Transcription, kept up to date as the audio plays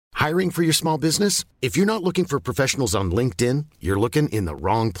Hiring for your small business? If you're not looking for professionals on LinkedIn, you're looking in the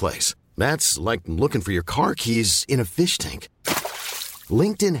wrong place. That's like looking for your car keys in a fish tank.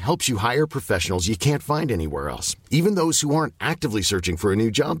 LinkedIn helps you hire professionals you can't find anywhere else, even those who aren't actively searching for a new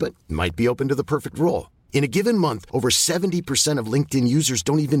job but might be open to the perfect role. In a given month, over 70% of LinkedIn users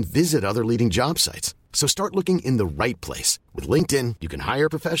don't even visit other leading job sites. So start looking in the right place. With LinkedIn, you can hire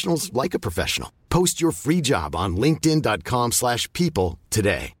professionals like a professional. Post your free job on linkedin.com/people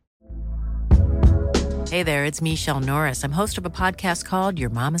today. Hey there, it's Michelle Norris. I'm host of a podcast called Your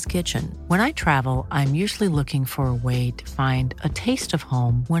Mama's Kitchen. When I travel, I'm usually looking for a way to find a taste of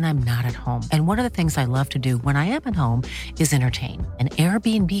home when I'm not at home. And one of the things I love to do when I am at home is entertain. And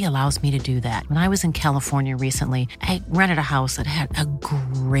Airbnb allows me to do that. When I was in California recently, I rented a house that had a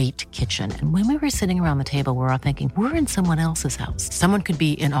great kitchen. And when we were sitting around the table, we're all thinking, we're in someone else's house. Someone could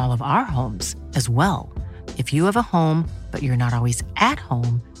be in all of our homes as well. If you have a home, but you're not always at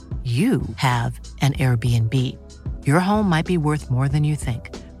home, you have an Airbnb. Your home might be worth more than you think.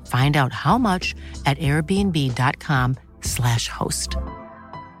 Find out how much at airbnb.com/host.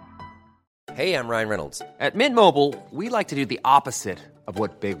 Hey, I'm Ryan Reynolds. At Mint Mobile, we like to do the opposite of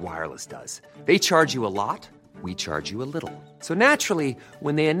what Big Wireless does. They charge you a lot, we charge you a little. So naturally,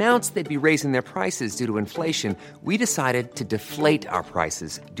 when they announced they'd be raising their prices due to inflation, we decided to deflate our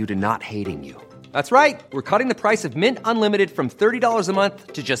prices due to not hating you. That's right. We're cutting the price of Mint Unlimited from $30 a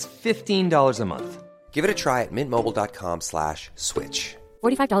month to just $15 a month. Give it a try at mintmobile.com/switch.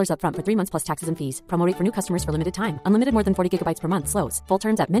 $45 up front for 3 months plus taxes and fees. Promo rate for new customers for limited time. Unlimited more than 40 gigabytes per month. Slows full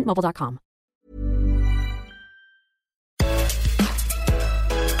terms at mintmobile.com.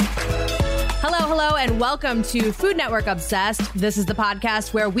 Hello, and welcome to Food Network Obsessed. This is the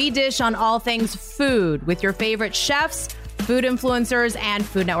podcast where we dish on all things food with your favorite chefs, food influencers, and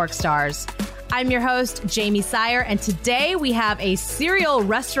Food Network stars. I'm your host, Jamie Sire, and today we have a serial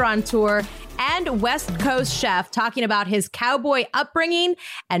restaurateur and West Coast chef talking about his cowboy upbringing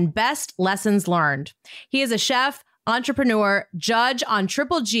and best lessons learned. He is a chef, entrepreneur, judge on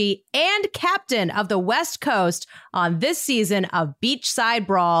Triple G, and captain of the West Coast on this season of Beachside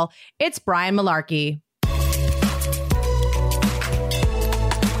Brawl. It's Brian Malarkey.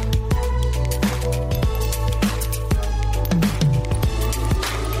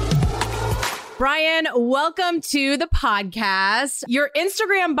 Brian, welcome to the podcast. Your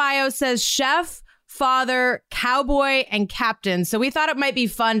Instagram bio says chef, father, cowboy, and captain. So we thought it might be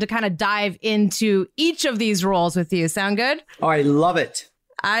fun to kind of dive into each of these roles with you. Sound good? Oh, I love it.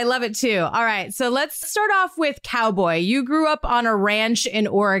 I love it too. All right. So let's start off with cowboy. You grew up on a ranch in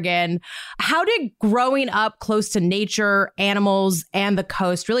Oregon. How did growing up close to nature, animals, and the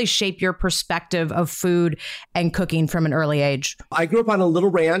coast really shape your perspective of food and cooking from an early age? I grew up on a little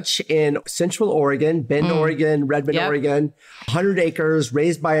ranch in Central Oregon, Bend, Oregon, Redmond, Oregon, 100 acres,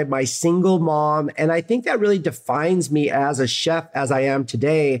 raised by my single mom. And I think that really defines me as a chef as I am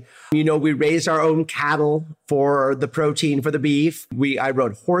today. You know, we raised our own cattle for the protein, for the beef. I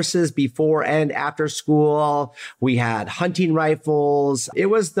rode horses before and after school. We had hunting rifles. It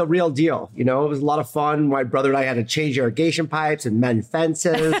was the real deal. You know, it was a lot of fun. My brother and I had to change irrigation pipes and mend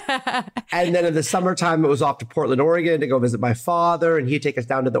fences. And then in the summertime, it was off to Portland, Oregon to go visit my father. And he'd take us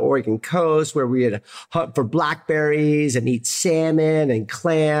down to the Oregon coast where we had hunt for blackberries and eat salmon and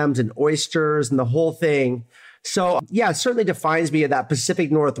clams and oysters and the whole thing. So yeah, it certainly defines me. That Pacific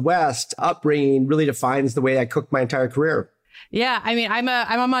Northwest upbringing really defines the way I cooked my entire career. Yeah, I mean, I'm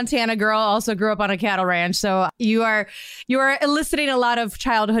a Montana girl, also grew up on a cattle ranch. So you are eliciting a lot of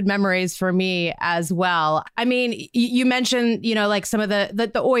childhood memories for me as well. I mean, you mentioned, you know, like some of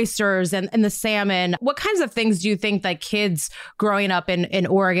the oysters and the salmon. What kinds of things do you think that kids growing up in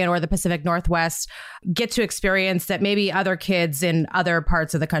Oregon or the Pacific Northwest get to experience that maybe other kids in other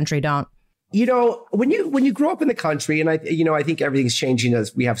parts of the country don't? You know, when you grow up in the country, and I think everything's changing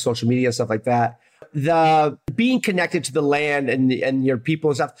as we have social media and stuff like that. The being connected to the land and your people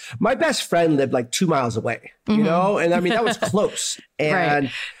and stuff. My best friend lived like 2 miles away, you know, and I mean, that was close. And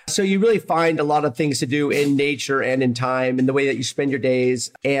so you really find a lot of things to do in nature and in time and the way that you spend your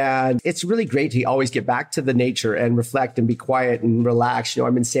days. And it's really great to always get back to the nature and reflect and be quiet and relax. You know,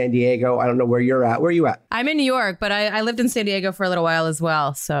 I'm in San Diego. I don't know where you're at. Where are you at? I'm in New York, but I lived in San Diego for a little while as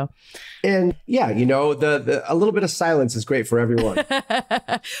well. So. And yeah, you know, the a little bit of silence is great for everyone.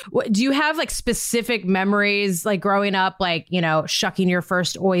 Do you have like specific memories, like growing up, like, you know, shucking your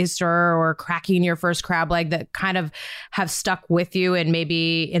first oyster or cracking your first crab leg that kind of have stuck with you you and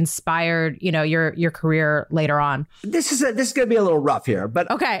maybe inspired, your career later on? This is going to be a little rough here, but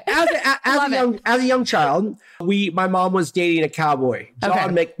okay. as a young child, my mom was dating a cowboy,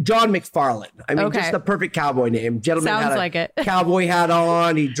 John McFarland. I mean, just the perfect cowboy name. Gentleman Sounds had a like it. cowboy hat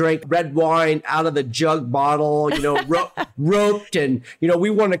on. He drank red wine out of the jug bottle, roped, and, we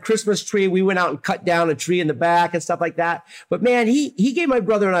won a Christmas tree. We went out and cut down a tree in the back and stuff like that. But man, he gave my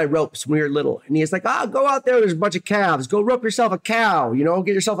brother and I ropes when we were little. And he's like, go out there. There's a bunch of calves. Go rope yourself a cow,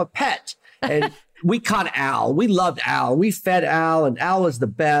 get yourself a pet. And we caught Al. We loved Al. We fed Al, and Al was the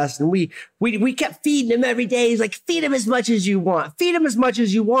best. And we kept feeding him every day. He's like, feed him as much as you want. Feed him as much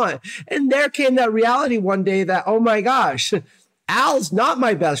as you want. And there came that reality one day that, oh my gosh, Al's not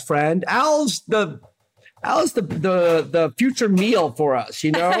my best friend. Al's the future meal for us,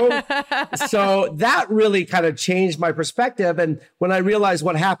 So that really kind of changed my perspective. And when I realized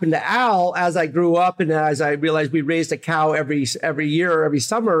what happened to Al as I grew up, and as I realized we raised a cow every year, every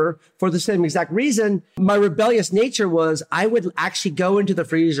summer for the same exact reason, my rebellious nature was I would actually go into the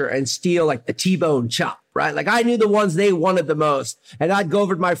freezer and steal like the T-bone chop. Right? Like I knew the ones they wanted the most. And I'd go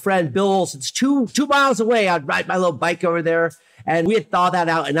over to my friend Bill Olson's 2 miles away. I'd ride my little bike over there, and we'd thaw that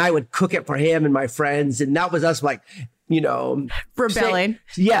out, and I would cook it for him and my friends. And that was us like, rebelling.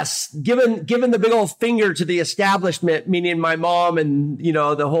 Yes. Giving the big old finger to the establishment, meaning my mom and,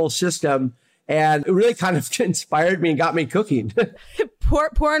 the whole system. And it really kind of inspired me and got me cooking.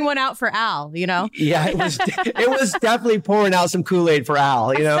 Pouring one out for Al, Yeah, it was definitely pouring out some Kool-Aid for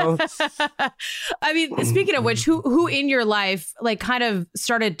Al, I mean, speaking of which, who in your life kind of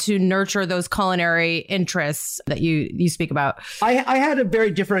started to nurture those culinary interests that you speak about? I had a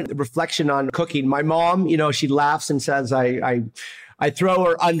very different reflection on cooking. My mom, she laughs and says I throw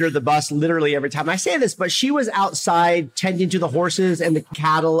her under the bus literally every time I say this, but she was outside tending to the horses and the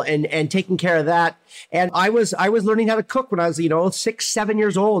cattle and taking care of that. And I was learning how to cook when I was, 6, 7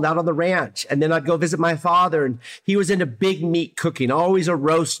 years old out on the ranch. And then I'd go visit my father, and he was into big meat cooking, always a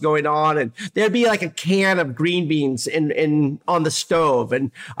roast going on. And there'd be like a can of green beans on the stove.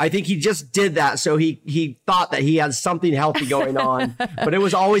 And I think he just did that. So he thought that he had something healthy going on, but it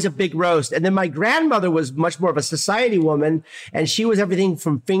was always a big roast. And then my grandmother was much more of a society woman, and she was everything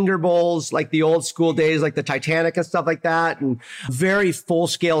from finger bowls, like the old school days, like the Titanic and stuff like that, and very full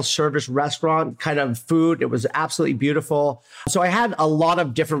scale service restaurant kind of food. It was absolutely beautiful. So I had a lot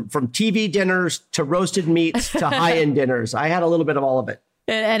of different, from TV dinners to roasted meats to high-end dinners. I had a little bit of all of it.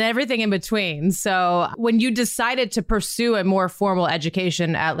 And everything in between. So when you decided to pursue a more formal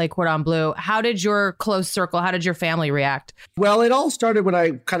education at Le Cordon Bleu, how did your close circle, how did your family react? Well, it all started when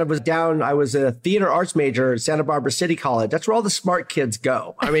I kind of was down. I was a theater arts major at Santa Barbara City College. That's where all the smart kids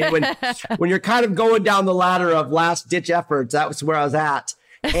go. I mean, when you're kind of going down the ladder of last ditch efforts, that was where I was at.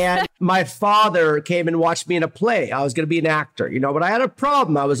 And my father came and watched me in a play. I was going to be an actor, but I had a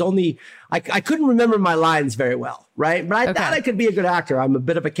problem. I couldn't remember my lines very well, right? But I thought I could be a good actor. I'm a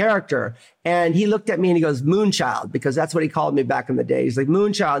bit of a character. And he looked at me and he goes, Moonchild, because that's what he called me back in the day. He's like,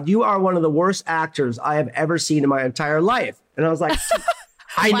 Moonchild, you are one of the worst actors I have ever seen in my entire life. And I was like,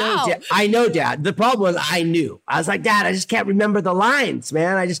 I know, Dad. The problem was I knew. I was like, Dad, I just can't remember the lines,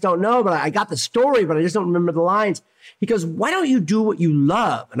 man. I just don't know. But I got the story, but I just don't remember the lines. He goes, why don't you do what you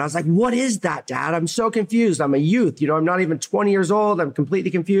love? And I was like, what is that, Dad? I'm so confused. I'm a youth. I'm not even 20 years old. I'm completely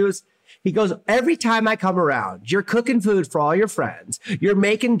confused. He goes, every time I come around, you're cooking food for all your friends. You're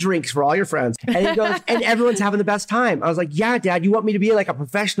making drinks for all your friends. And he goes, and everyone's having the best time. I was like, yeah, Dad, you want me to be like a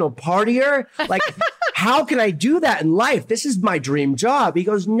professional partier? Like, how can I do that in life? This is my dream job. He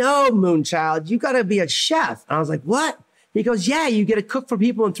goes, no, Moonchild, you got to be a chef. And I was like, what? He goes, yeah, you get to cook for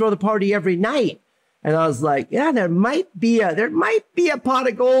people and throw the party every night. And I was like, yeah, there might be a pot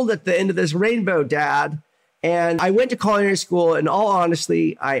of gold at the end of this rainbow, Dad. And I went to culinary school, and all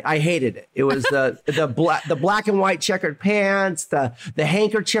honestly, I hated it. It was the black and white checkered pants, the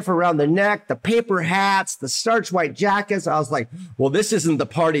handkerchief around the neck, the paper hats, the starch white jackets. I was like, well, this isn't the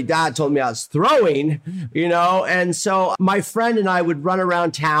party Dad told me I was throwing, And so my friend and I would run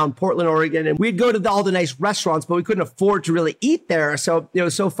around town, Portland, Oregon, and we'd go to all the nice restaurants, but we couldn't afford to really eat there. So it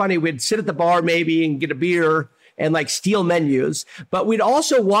was so funny. We'd sit at the bar maybe and get a beer and steal menus, but we'd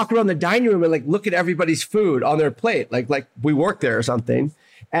also walk around the dining room and look at everybody's food on their plate, like we worked there or something.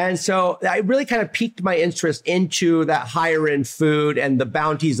 And so I really kind of piqued my interest into that higher end food and the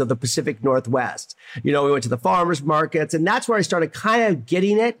bounties of the Pacific Northwest. We went to the farmers markets, and that's where I started kind of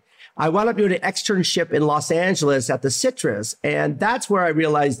getting it. I wound up doing an externship in Los Angeles at the Citrus. And that's where I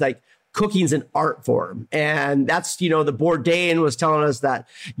realized cooking's an art form. And that's, the Bourdain was telling us that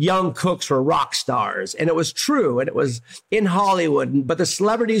young cooks were rock stars. And it was true. And it was in Hollywood. But the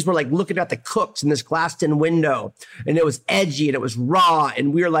celebrities were like looking at the cooks in this glassed-in window. And it was edgy and it was raw.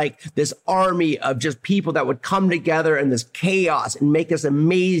 And we were like this army of just people that would come together in this chaos and make this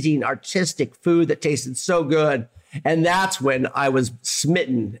amazing artistic food that tasted so good. And that's when I was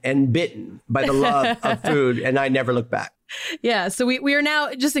smitten and bitten by the love of food. And I never looked back. Yeah. So we are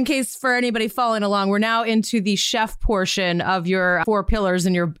now, just in case for anybody following along, we're now into the chef portion of your 4 pillars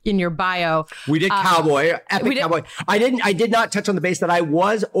in your bio. We did cowboy, epic cowboy. I did not touch on the base that I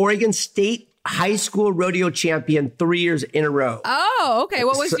was Oregon State high school rodeo champion 3 years in a row. Oh, okay.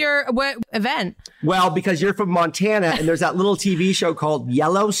 What was what event? Well, because you're from Montana and there's that little TV show called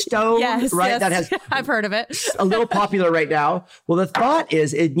Yellowstone, right? Yes. That has I've heard of it. A little popular right now. Well, the thought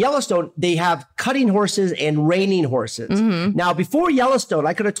is in Yellowstone, they have cutting horses and reining horses. Mm-hmm. Now, before Yellowstone,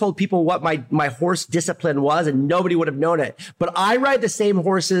 I could have told people what my horse discipline was and nobody would have known it. But I ride the same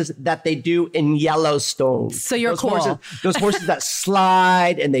horses that they do in Yellowstone. So you're those cool. Those horses that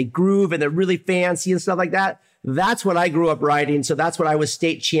slide and they groove and they're really fancy and stuff like that. That's what I grew up riding. So that's what I was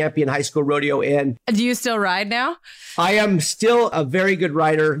state champion high school rodeo in. Do you still ride now? I am still a very good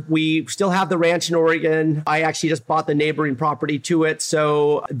rider. We still have the ranch in Oregon. I actually just bought the neighboring property to it.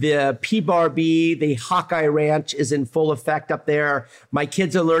 So the P-Bar-B, the Hawkeye Ranch is in full effect up there. My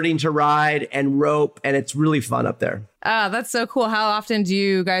kids are learning to ride and rope, and it's really fun up there. Oh, that's so cool. How often do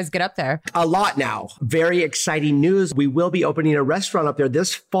you guys get up there? A lot now. Very exciting news. We will be opening a restaurant up there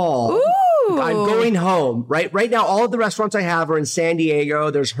this fall. Ooh. I'm going home, right? Right now, all of the restaurants I have are in San Diego.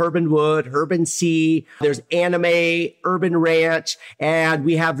 There's Herb and Wood, Herb and Sea. There's Anime, Urban Ranch, and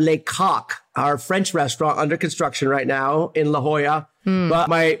we have Le Coq, our French restaurant under construction right now in La Jolla. But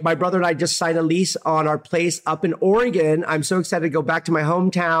my brother and I just signed a lease on our place up in Oregon. I'm so excited to go back to my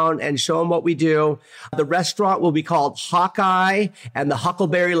hometown and show them what we do. The restaurant will be called Hawkeye and the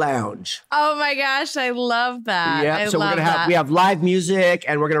Huckleberry Lounge. Oh my gosh, I love that. Yeah, so we have live music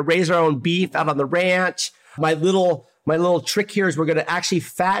and we're gonna raise our own beef out on the ranch. My little trick here is we're going to actually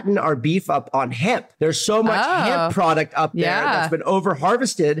fatten our beef up on hemp. There's so much hemp product up there that's been over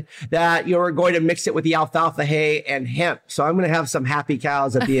harvested that you're going to mix it with the alfalfa hay and hemp. So I'm going to have some happy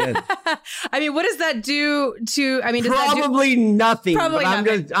cows at the end. I mean, what does that do to, I mean, does probably nothing. Probably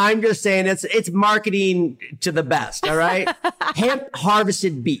nothing. I'm just saying it's marketing to the best. All right. Hemp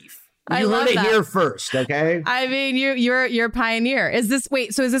harvested beef. You heard it here first, okay? I mean, you're a pioneer. Is this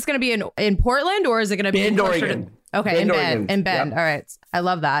going to be in Portland or is it going to be in Oregon? Okay, in Bend. Yep. All right. I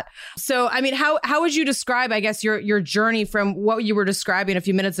love that. So, I mean, how would you describe, I guess, your journey from what you were describing a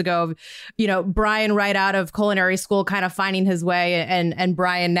few minutes ago, Brian right out of culinary school kind of finding his way and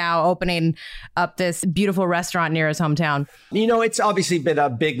Brian now opening up this beautiful restaurant near his hometown? It's obviously been a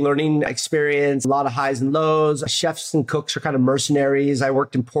big learning experience, a lot of highs and lows. Chefs and cooks are kind of mercenaries. I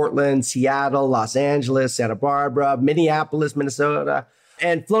worked in Portland, Seattle, Los Angeles, Santa Barbara, Minneapolis, Minnesota,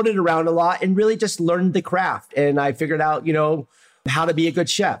 and floated around a lot and really just learned the craft. And I figured out, how to be a good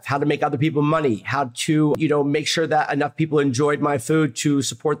chef, how to make other people money, how to, make sure that enough people enjoyed my food to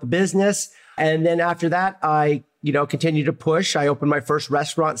support the business. And then after that, I, continued to push. I opened my first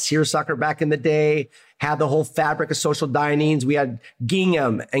restaurant, Seersucker, back in the day, had the whole fabric of social dinings. We had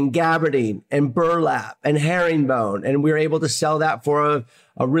gingham and gabardine and burlap and herringbone. And we were able to sell that for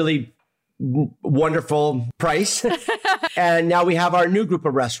a really wonderful price. And now we have our new group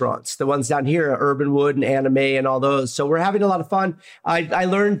of restaurants, the ones down here, Urban Wood and Anime and all those. So we're having a lot of fun. I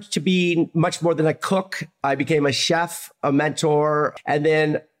learned to be much more than a cook. I became a chef, a mentor, and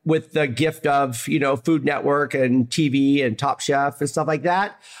then with the gift of, Food Network and TV and Top Chef and stuff like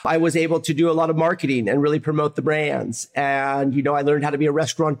that, I was able to do a lot of marketing and really promote the brands. And, I learned how to be a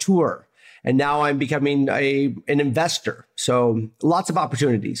restaurateur. And now I'm becoming an investor. So lots of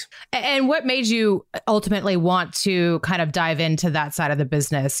opportunities. And what made you ultimately want to kind of dive into that side of the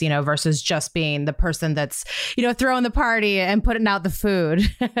business, versus just being the person that's, throwing the party and putting out the food?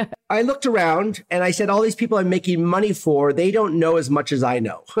 I looked around and I said, all these people I'm making money for, they don't know as much as I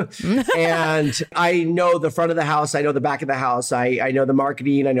know. And I know the front of the house. I know the back of the house. I know the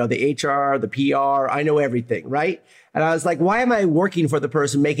marketing. I know the HR, the PR. I know everything, right? And I was like, why am I working for the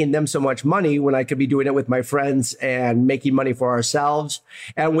person making them so much money when I could be doing it with my friends and making money for ourselves?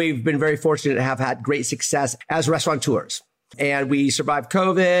 And we've been very fortunate to have had great success as restaurateurs. And we survived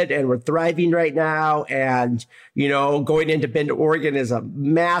COVID and we're thriving right now. And, going into Bend, Oregon is a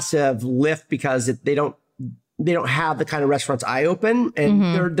massive lift because they don't have the kind of restaurants I open,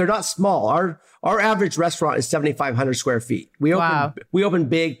 and they're not small. Our average restaurant is 7,500 square feet. We open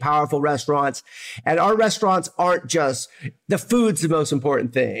big, powerful restaurants, and our restaurants aren't just the food's the most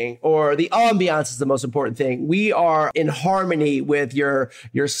important thing or the ambiance is the most important thing. We are in harmony with your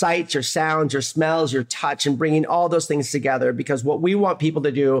sights, your sounds, your smells, your touch, and bringing all those things together, because what we want people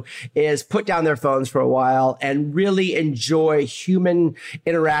to do is put down their phones for a while and really enjoy human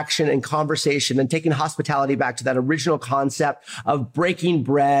interaction and conversation, and taking hospitality back to that original concept of breaking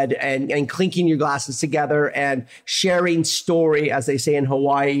bread and clinking your glasses together and sharing story, as they say in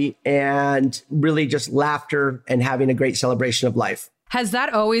Hawaii, and really just laughter and having a great celebration of life. Has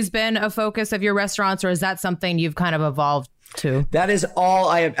that always been a focus of your restaurants, or is that something you've kind of evolved to? That is all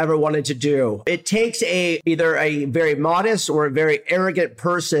I have ever wanted to do. It takes either a very modest or a very arrogant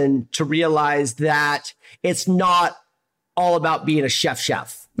person to realize that it's not all about being a chef.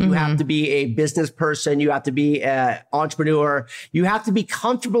 You have to be a business person. You have to be an entrepreneur. You have to be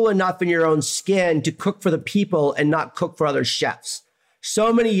comfortable enough in your own skin to cook for the people and not cook for other chefs.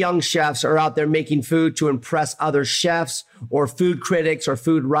 So many young chefs are out there making food to impress other chefs or food critics or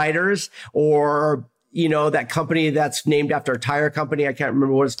food writers, or that company that's named after a tire company. I can't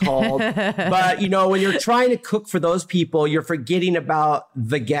remember what it's called. But, when you're trying to cook for those people, you're forgetting about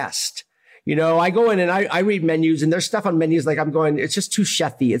the guest. I go in and I read menus, and there's stuff on menus like I'm going, it's just too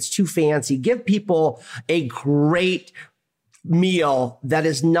chefy. It's too fancy. Give people a great meal that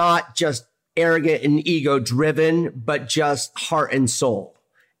is not just arrogant and ego driven, but just heart and soul.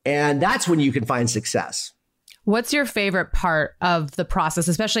 And that's when you can find success. What's your favorite part of the process,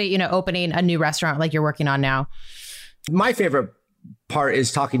 especially, opening a new restaurant like you're working on now? My favorite part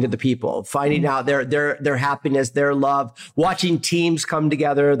is talking to the people, finding out their happiness, their love, watching teams come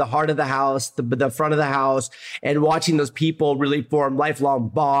together, the heart of the house, the front of the house, and watching those people really form lifelong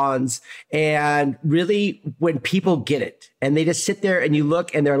bonds. And really, when people get it and they just sit there and you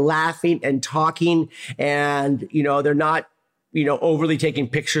look and they're laughing and talking, and, they're not, overly taking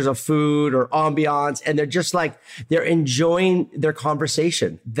pictures of food or ambiance, and they're just like, they're enjoying their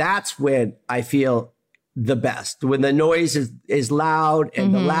conversation. That's when I feel the best, when the noise is loud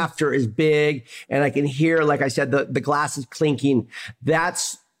and the laughter is big, and I can hear, like I said, the glasses clinking.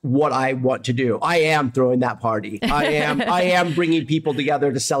 That's what I want to do. I am throwing that party. I am bringing people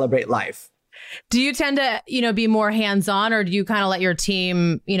together to celebrate life. Do you tend to, be more hands-on, or do you kind of let your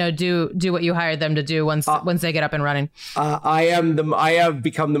team, do what you hired them to do once they get up and running? I have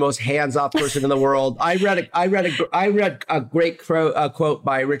become the most hands-off person in the world. I read a great quote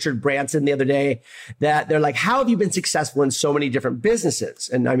by Richard Branson the other day, that they're like, how have you been successful in so many different businesses?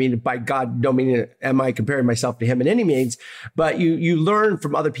 And I mean, by God, no meaning am I comparing myself to him in any means, but you learn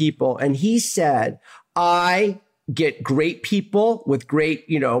from other people. And he said, I get great people with great,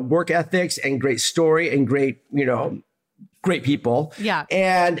 work ethics and great story and great people. Yeah.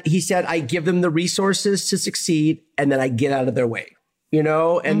 And he said, I give them the resources to succeed, and then I get out of their way,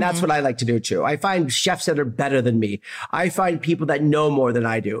 and that's what I like to do too. I find chefs that are better than me. I find people that know more than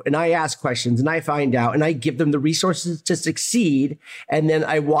I do, and I ask questions and I find out, and I give them the resources to succeed. And then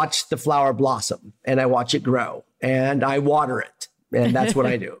I watch the flower blossom and I watch it grow and I water it. And that's what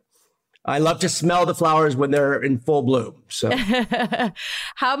I do. I love to smell the flowers when they're in full bloom. So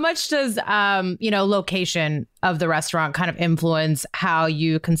how much does, location of the restaurant kind of influence how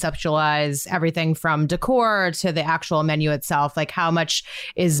you conceptualize everything from decor to the actual menu itself? Like, how much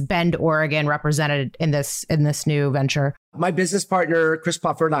is Bend, Oregon represented in this new venture? My business partner, Chris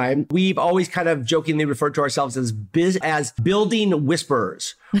Puffer, and I, we've always kind of jokingly referred to ourselves as building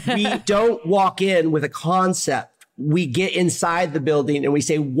whisperers. We don't walk in with a concept. We get inside the building and we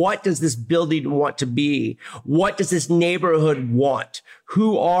say, what does this building want to be? What does this neighborhood want?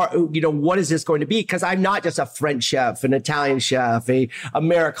 What is this going to be? Because I'm not just a French chef, an Italian chef, a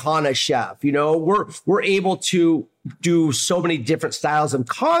Americana chef. We're able to do so many different styles and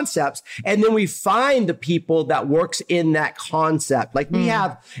concepts. And then we find the people that works in that concept. Like we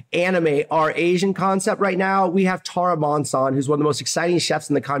have Anime, our Asian concept right now. We have Tara Monson, who's one of the most exciting chefs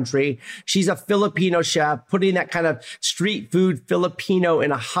in the country. She's a Filipino chef, putting that kind of street food Filipino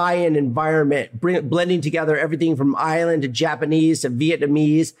in a high-end environment, blending together everything from island to Japanese to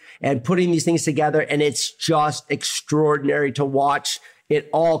Vietnamese, and putting these things together. And it's just extraordinary to watch it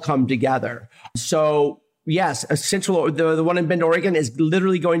all come together. So yes, the one in Bend, Oregon is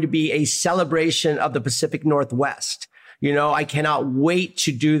literally going to be a celebration of the Pacific Northwest. I cannot wait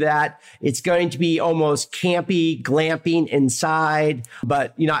to do that. It's going to be almost campy, glamping inside,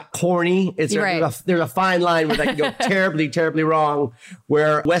 but not corny. There's a fine line where that can go terribly, terribly wrong,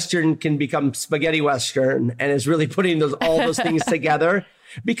 where Western can become spaghetti Western, and is really putting all those things together.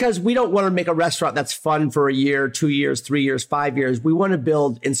 Because we don't want to make a restaurant that's fun for a year, 2 years, 3 years, 5 years. We want to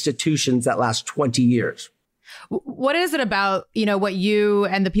build institutions that last 20 years. What is it about, what you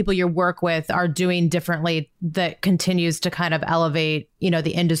and the people you work with are doing differently that continues to kind of elevate,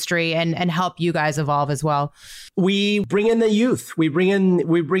 the industry and help you guys evolve as well? We bring in the youth. We bring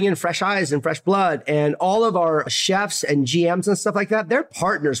in fresh eyes and fresh blood, and all of our chefs and GMs and stuff like that. They're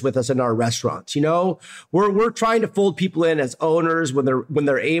partners with us in our restaurants. We're trying to fold people in as owners when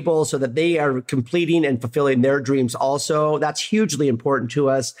they're able, so that they are completing and fulfilling their dreams. Also, that's hugely important to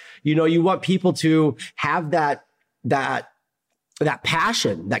us. You want people to have that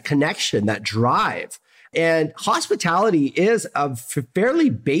passion, that connection, that drive. And hospitality is a fairly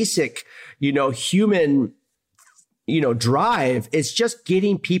basic, human, drive. It's just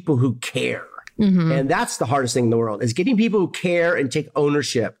getting people who care. Mm-hmm. And that's the hardest thing in the world, is getting people who care and take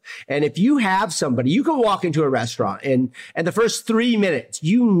ownership. And if you have somebody, you can walk into a restaurant and the first 3 minutes,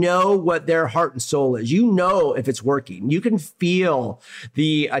 what their heart and soul is. If it's working. You can feel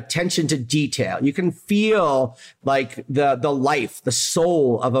the attention to detail. You can feel like the life, the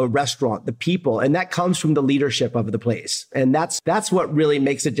soul of a restaurant, the people. And that comes from the leadership of the place. And that's what really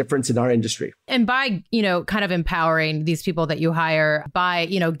makes a difference in our industry. And by, kind of empowering these people that you hire, by,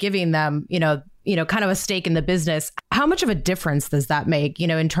 giving them, kind of a stake in the business, how much of a difference does that make,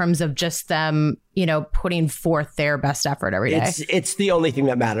 in terms of just them, putting forth their best effort every day? It's the only thing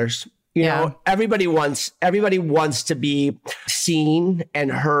that matters. Everybody wants to be seen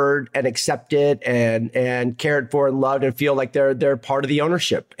and heard and accepted and cared for and loved and feel like they're part of the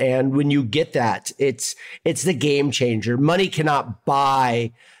ownership. And when you get that, it's the game changer. Money cannot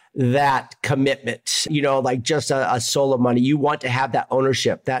buy that commitment, like just a soul of money. You want to have that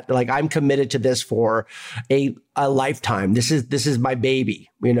ownership, that like, I'm committed to this for a lifetime. This is my baby,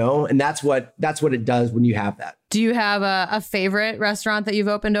 and that's what it does when you have that. Do you have a favorite restaurant that you've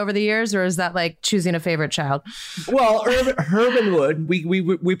opened over the years, or is that like choosing a favorite child? Well, Herb and Wood,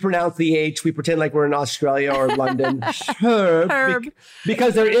 we pronounce the H. We pretend like we're in Australia or London. Herb.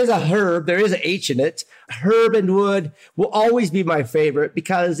 Because there is a herb, there is an H in it. Herb and Wood will always be my favorite,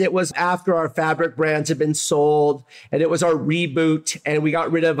 because it was after our fabric brands had been sold, and it was our reboot, and we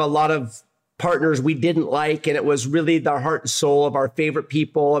got rid of a lot of partners we didn't like. And it was really the heart and soul of our favorite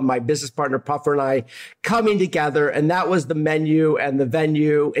people and my business partner, Puffer, and I coming together. And that was the menu and the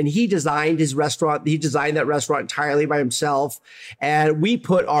venue. And he designed his restaurant. He designed that restaurant entirely by himself. And we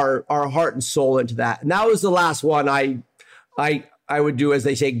put our heart and soul into that. And that was the last one I would do, as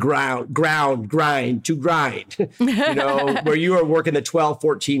they say, grind, where you are working the 12,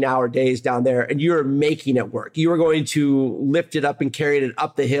 14-hour days down there, and you are making it work. You are going to lift it up and carry it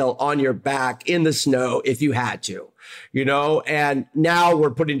up the hill on your back in the snow if you had to, and now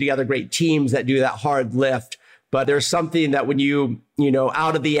we're putting together great teams that do that hard lift. But there's something that when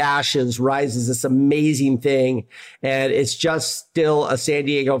out of the ashes rises this amazing thing. And it's just still a San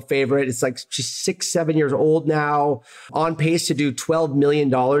Diego favorite. It's like she's 6-7 years old now, on pace to do $12 million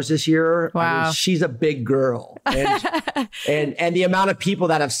this year. Wow. I mean, she's a big girl. And the amount of people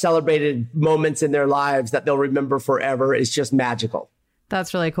that have celebrated moments in their lives that they'll remember forever is just magical.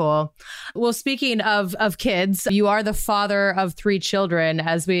 That's really cool. Well, speaking of kids, you are the father of 3 children.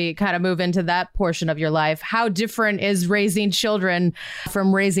 As we kind of move into that portion of your life, how different is raising children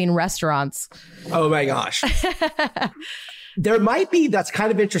from raising restaurants? Oh my gosh. There might be, that's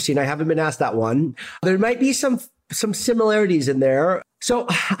kind of interesting. I haven't been asked that one. There might be some similarities in there. So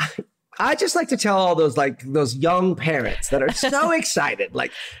I just like to tell all those young parents that are so excited,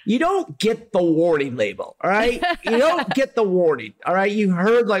 like, you don't get the warning label, all right? You don't get the warning, all right? You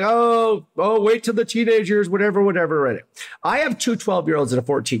heard like, oh, wait till the teenagers, whatever. Right? I have 2 12-year-olds and a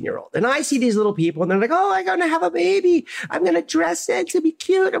 14-year-old, and I see these little people, and they're like, oh, I'm going to have a baby. I'm going to dress it to be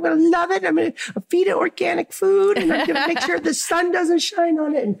cute. I'm going to love it. I'm going to feed it organic food, and I'm going to make sure the sun doesn't shine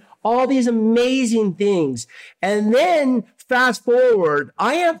on it, and all these amazing things. And then fast forward,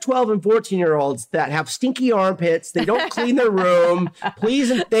 I have 12 and 14-year-olds that have stinky armpits. They don't clean their room.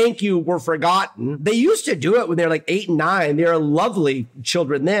 Please and thank you were forgotten. They used to do it when they're like 8 and 9. They're lovely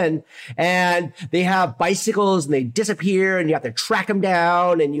children then. And they have bicycles and they disappear and you have to track them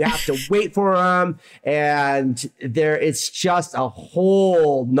down and you have to wait for them. And it's just a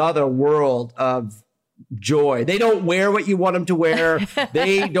whole nother world of joy. They don't wear what you want them to wear.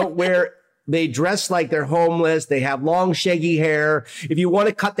 They don't wear they dress like they're homeless. They have long, shaggy hair. If you want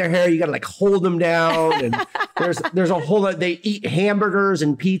to cut their hair, you got to like hold them down. And there's a whole lot. They eat hamburgers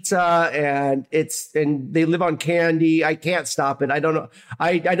and pizza, and they live on candy. I can't stop it. I don't know.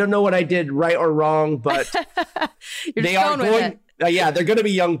 I don't know what I did right or wrong, but they are going. Yeah, they're going to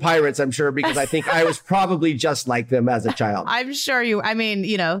be young pirates, I'm sure, because I think I was probably just like them as a child. I'm sure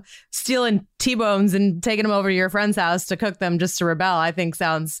stealing T-bones and taking them over to your friend's house to cook them just to rebel, I think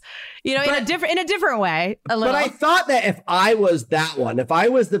sounds, in a different way. But I thought that if I was that one, if I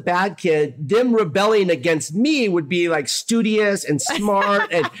was the bad kid, them rebelling against me would be like studious and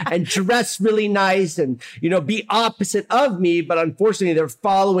smart and dress really nice and, be opposite of me. But unfortunately, they're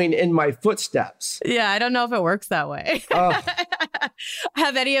following in my footsteps. Yeah, I don't know if it works that way.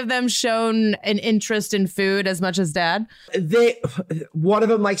 Have any of them shown an interest in food as much as Dad? One of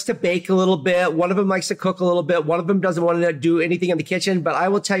them likes to bake a little bit. One of them likes to cook a little bit. One of them doesn't want to do anything in the kitchen. But I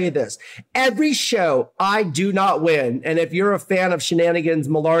will tell you this. Every show, I do not win. And if you're a fan of Shenanigans,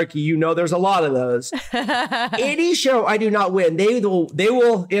 Malarkey, there's a lot of those. Any show, I do not win. They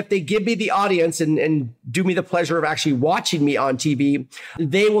will, if they give me the audience and do me the pleasure of actually watching me on TV,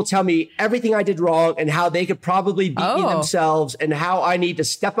 they will tell me everything I did wrong and how they could probably beat me themselves and how I need to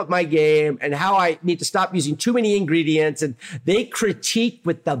step up my game and how I need to stop using too many ingredients. And they critique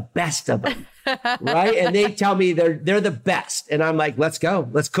with the best of them. Right. And they tell me they're the best. And I'm like, let's go.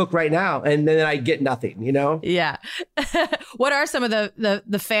 Let's cook right now. And then I get nothing, Yeah. What are some of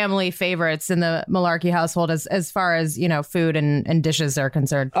the family favorites in the Malarkey household as far as, food and dishes are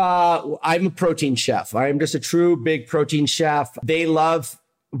concerned? I'm a protein chef. I'm just a true big protein chef. They love.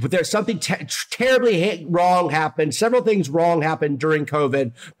 There's something terribly wrong happened. Several things wrong happened during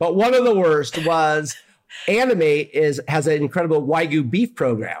COVID, but one of the worst was Anime has an incredible Wagyu beef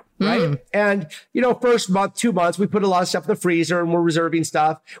program, right? And, first month, 2 months, we put a lot of stuff in the freezer and we're reserving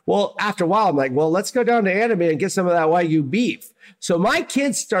stuff. Well, after a while, I'm like, well, let's go down to Anime and get some of that Wagyu beef. So my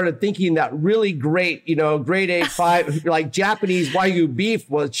kids started thinking that really great, grade A5, like Japanese Wagyu beef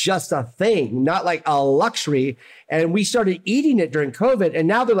was just a thing, not like a luxury. And we started eating it during COVID. And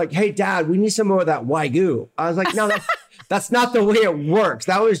now they're like, hey, Dad, we need some more of that Wagyu. I was like, no, that's not the way it works.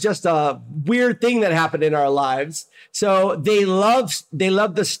 That was just a weird thing that happened in our lives. So they love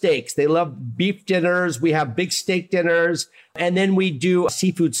the steaks. They love beef dinners. We have big steak dinners. And then we do a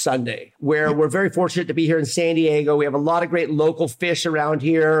seafood Sunday, where we're very fortunate to be here in San Diego. We have a lot of great local fish around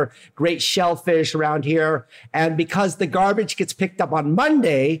here, great shellfish around here. And because the garbage gets picked up on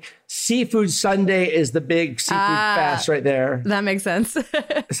Monday, Seafood Sunday is the big seafood fast right there. That makes sense.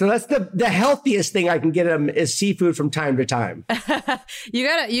 So that's the healthiest thing I can get them is seafood from time to time.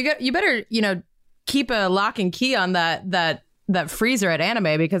 You better, keep a lock and key on that freezer at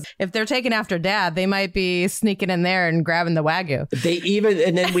Anime, because if they're taking after Dad, they might be sneaking in there and grabbing the Wagyu.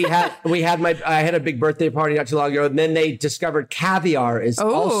 And then I had a big birthday party not too long ago, and then they discovered caviar is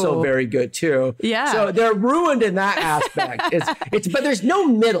also very good too. Yeah. So they're ruined in that aspect. But there's no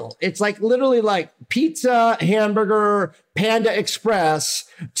middle. It's like literally like pizza, hamburger, Panda Express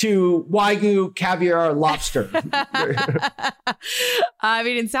to Wagyu, caviar, lobster. I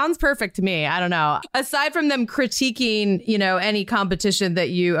mean, it sounds perfect to me. I don't know. Aside from them critiquing, any competition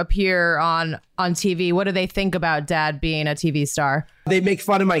that you appear on TV, what do they think about Dad being a TV star? They make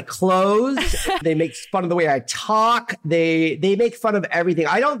fun of my clothes. They make fun of the way I talk. They make fun of everything.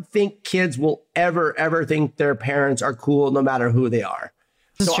 I don't think kids will ever think their parents are cool, no matter who they are.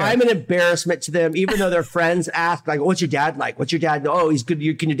 So I'm an embarrassment to them, even though their friends ask, like, what's your dad like? What's your dad? Oh, he's good.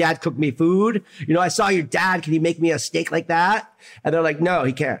 Can your dad cook me food? I saw your dad. Can he make me a steak like that? And they're like, no,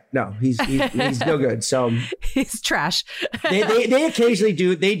 he can't. No, he's no good. So he's trash. they occasionally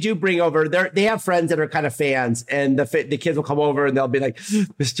do. They do bring over they have friends that are kind of fans, and the kids will come over and they'll be like,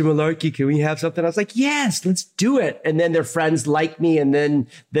 Mr. Malarkey, can we have something? I was like, yes, let's do it. And then their friends like me, and then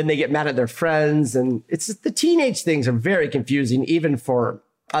they get mad at their friends. And it's the teenage things are very confusing, even for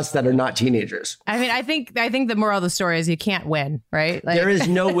us that are not teenagers. I mean, I think the moral of the story is you can't win, right? There is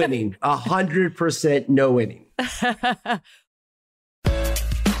no winning. 100% no winning.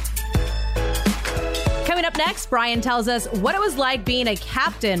 Coming up next, Brian tells us what it was like being a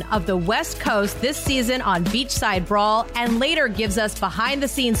captain of the West Coast this season on Beachside Brawl, and later gives us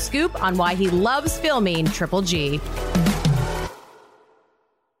behind-the-scenes scoop on why he loves filming Triple G.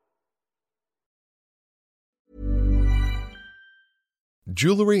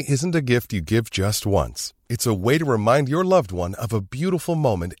 Jewelry isn't a gift you give just once. It's a way to remind your loved one of a beautiful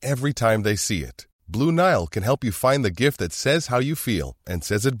moment every time they see it. Blue Nile can help you find the gift that says how you feel and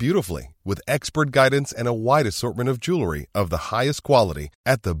says it beautifully, with expert guidance and a wide assortment of jewelry of the highest quality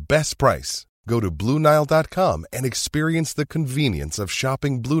at the best price. Go to BlueNile.com and experience the convenience of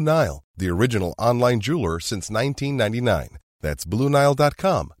shopping Blue Nile, the original online jeweler since 1999. That's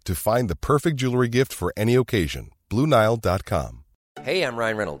BlueNile.com to find the perfect jewelry gift for any occasion. BlueNile.com. Hey, I'm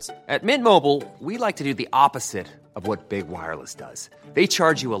Ryan Reynolds. At Mint Mobile, we like to do the opposite of what Big Wireless does. They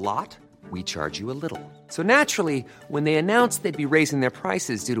charge you a lot, we charge you a little. So naturally, when they announced they'd be raising their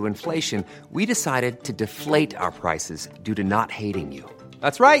prices due to inflation, we decided to deflate our prices due to not hating you.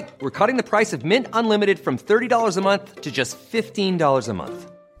 That's right. We're cutting the price of Mint Unlimited from $30 a month to just $15 a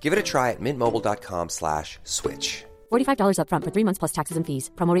month. Give it a try at mintmobile.com/switch. $45 up front for 3 months plus taxes and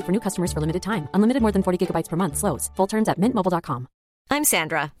fees. Promo rate for new customers for limited time. Unlimited more than 40 gigabytes per month. Slows full terms at mintmobile.com. I'm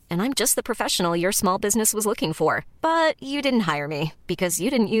Sandra, and I'm just the professional your small business was looking for. But you didn't hire me because you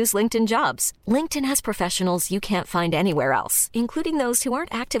didn't use LinkedIn Jobs. LinkedIn has professionals you can't find anywhere else, including those who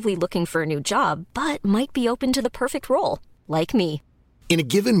aren't actively looking for a new job, but might be open to the perfect role, like me. In a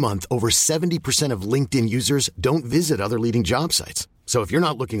given month, over 70% of LinkedIn users don't visit other leading job sites. So if you're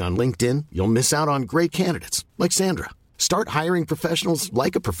not looking on LinkedIn, you'll miss out on great candidates like Sandra. Start hiring professionals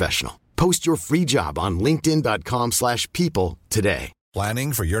like a professional. Post your free job on linkedin.com/people today.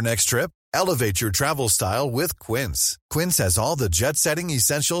 Planning for your next trip? Elevate your travel style with Quince. Quince has all the jet-setting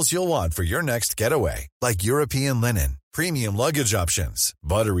essentials you'll want for your next getaway, like European linen, premium luggage options,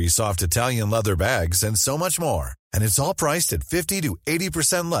 buttery soft Italian leather bags, and so much more. And it's all priced at 50 to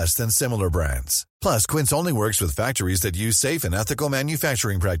 80% less than similar brands. Plus, Quince only works with factories that use safe and ethical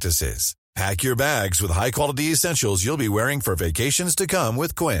manufacturing practices. Pack your bags with high-quality essentials you'll be wearing for vacations to come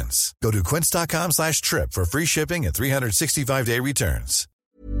with Quince. Go to quince.com/trip for free shipping and 365-day returns.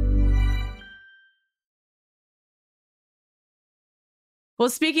 Well,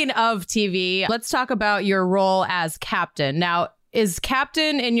 speaking of TV, let's talk about your role as captain. Now, is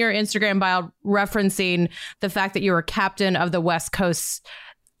captain in your Instagram bio referencing the fact that you were captain of the West Coast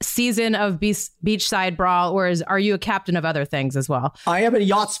season of Beachside Brawl, or are you a captain of other things as well? I am a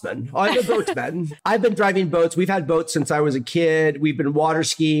yachtsman. I'm a boatman. I've been driving boats. We've had boats since I was a kid. We've been water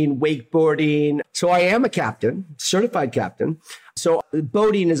skiing, wakeboarding. So I am a captain, certified captain. So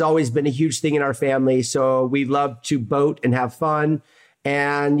boating has always been a huge thing in our family. So we love to boat and have fun.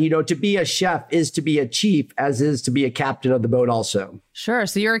 And, you know, to be a chef is to be a chief, as is to be a captain of the boat also. Sure.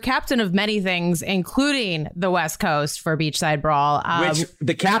 So you're a captain of many things, including the West Coast for Beachside Brawl. Which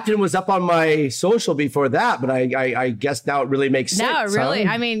the captain was up on my social before that, but I guess now it really makes sense. No, really.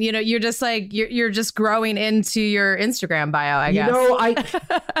 Huh? I mean, you know, you're just like, you're just growing into your Instagram bio, I guess. You know, I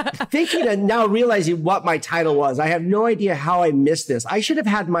thinking and now realizing what my title was, I have no idea how I missed this. I should have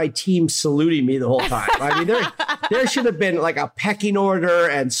had my team saluting me the whole time. I mean, there should have been like a pecking order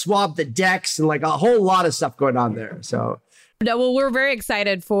and swab the decks and like a whole lot of stuff going on there. So. No, well, we're very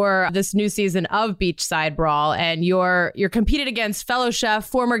excited for this new season of Beachside Brawl, and you're competing against fellow chef,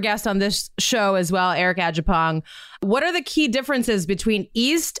 former guest on this show as well, Eric Ajapong. What are the key differences between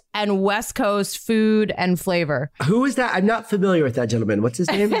East and West Coast food and flavor? Who is that? I'm not familiar with that gentleman. What's his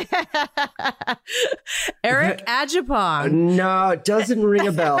name? Eric Ajapong. No, it doesn't ring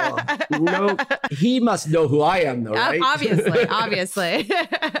a bell. No, he must know who I am, though, right? Obviously.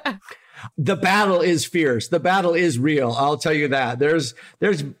 The battle is fierce. The battle is real. I'll tell you that.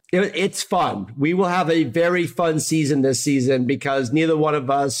 It's fun. We will have a very fun season this season because neither one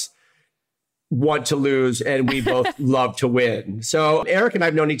of us want to lose and we both love to win. So Eric and I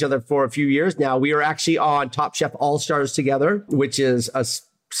have known each other for a few years now. We are actually on Top Chef All-Stars together, which is a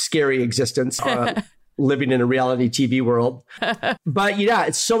scary existence. Living in a reality TV world. But yeah,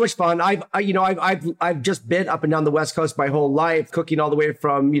 it's so much fun. I've just been up and down the West Coast my whole life, cooking all the way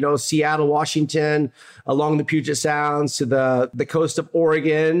from, Seattle, Washington, along the Puget Sounds to the coast of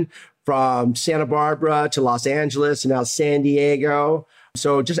Oregon, from Santa Barbara to Los Angeles and now San Diego.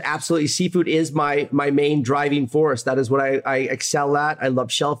 So just absolutely, seafood is my main driving force. That is what I excel at. I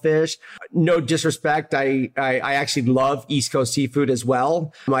love shellfish. No disrespect. I actually love East Coast seafood as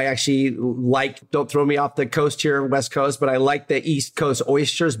well. I actually don't throw me off the coast here, West Coast, but I like the East Coast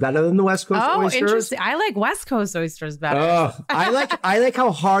oysters better than the West Coast oysters. Oh, interesting. I like West Coast oysters better. I like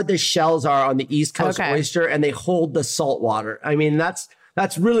how hard the shells are on the East Coast oyster, and they hold the salt water. I mean, that's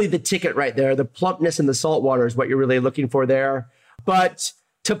really the ticket right there. The plumpness in the salt water is what you're really looking for there. But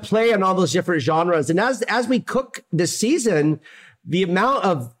to play on all those different genres. And as we cook this season, the amount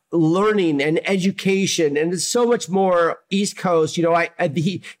of learning and education, and it's so much more East Coast.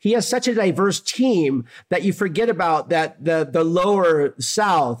 He has such a diverse team that you forget about that the lower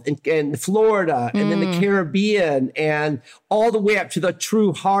South and Florida and then the Caribbean and all the way up to the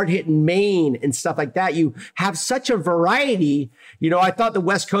true hard-hitting Maine and stuff like that. You have such a variety. I thought the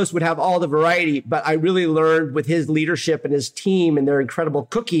West Coast would have all the variety, but I really learned with his leadership and his team and their incredible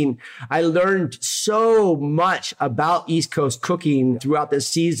cooking. I learned so much about East Coast cooking throughout this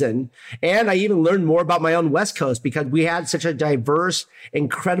season. And I even learned more about my own West Coast because we had such a diverse,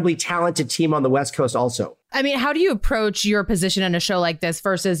 incredibly talented team on the West Coast also. I mean, how do you approach your position in a show like this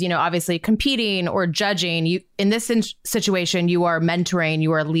versus, obviously competing or judging? In this situation, you are mentoring,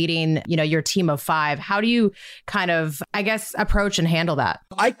 you are leading, your team of 5. How do you kind of, approach and handle that?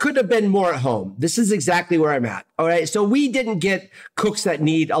 I could have been more at home. This is exactly where I'm at. All right. So we didn't get cooks that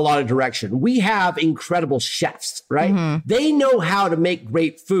need a lot of direction. We have incredible chefs, right? Mm-hmm. They know how to make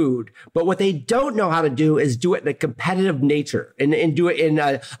great food, but what they don't know how to do is do it in a competitive nature and do it in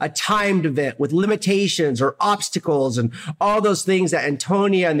a timed event with limitations or obstacles and all those things that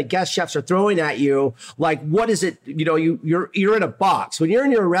Antonia and the guest chefs are throwing at you. Like, what is it? You're in a box. When you're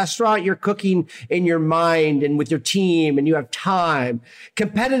in your restaurant, you're cooking in your mind and with your team and you have time.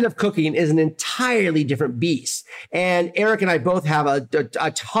 Competitive cooking is an entirely different beast. And Eric and I both have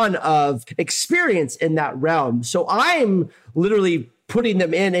a ton of experience in that realm. So I'm literally putting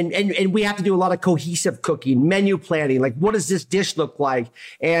them in and we have to do a lot of cohesive cooking, menu planning, like what does this dish look like?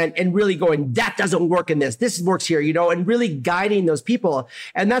 And really going, that doesn't work in this works here, and really guiding those people.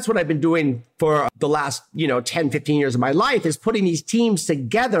 And that's what I've been doing for the last, 10, 15 years of my life, is putting these teams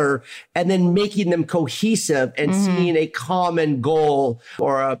together and then making them cohesive and seeing a common goal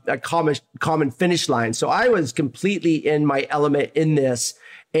or a common finish line. So I was completely in my element in this,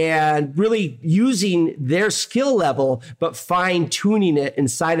 and really using their skill level, but fine tuning it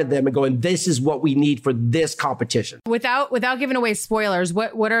inside of them and going, this is what we need for this competition. Without giving away spoilers,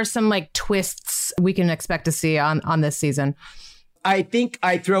 what are some twists we can expect to see on this season? I think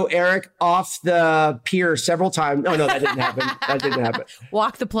I throw Eric off the pier several times. Oh, no, that didn't happen.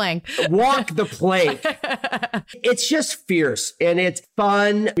 Walk the plank. Walk the plank. It's just fierce and it's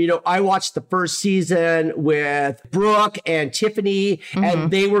fun. I watched the first season with Brooke and Tiffany, and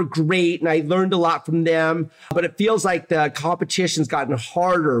they were great. And I learned a lot from them. But it feels like the competition's gotten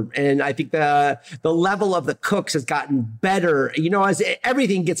harder. And I think the level of the cooks has gotten better. As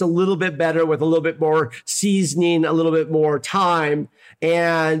everything gets a little bit better with a little bit more seasoning, a little bit more time.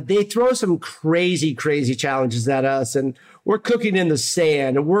 And they throw some crazy, crazy challenges at us, and we're cooking in the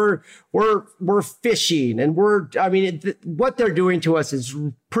sand, and we're fishing, and what they're doing to us is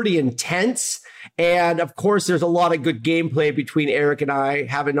pretty intense. And of course, there's a lot of good gameplay between Eric and I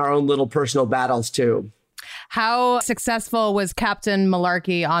having our own little personal battles too. How successful was Captain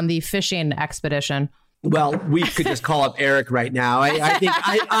Malarkey on the fishing expedition? Well, we could just call up Eric right now.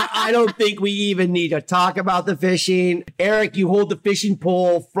 I don't think we even need to talk about the fishing. Eric, you hold the fishing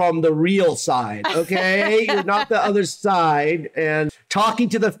pole from the real side, okay? You're not the other side. And talking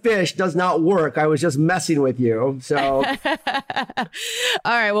to the fish does not work. I was just messing with you. So, all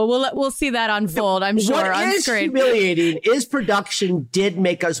right. Well, we'll see that unfold. I'm sure. What is humiliating is production did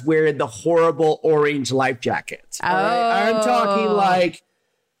make us wear the horrible orange life jackets. Oh. Right? I'm talking like.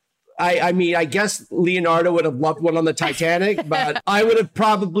 I guess Leonardo would have loved one on the Titanic, but I would have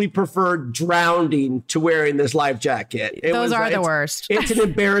probably preferred drowning to wearing this life jacket. Those are the worst. It's an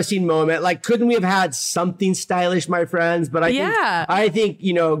embarrassing moment. Like, couldn't we have had something stylish, my friends? But I think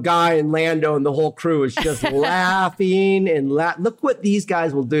Guy and Lando and the whole crew is just laughing and look what these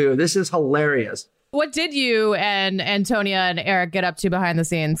guys will do. This is hilarious. What did you and Antonia and Eric get up to behind the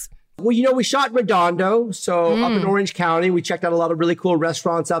scenes? Well, we shot in Redondo, so up in Orange County. We checked out a lot of really cool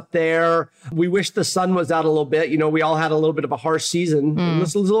restaurants up there. We wish the sun was out a little bit. We all had a little bit of a harsh season. It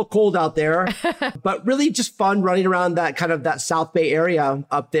was a little cold out there, but really just fun running around that South Bay area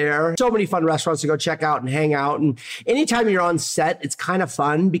up there. So many fun restaurants to go check out and hang out. And anytime you're on set, it's kind of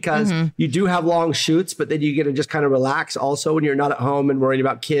fun because you do have long shoots, but then you get to just kind of relax also when you're not at home and worrying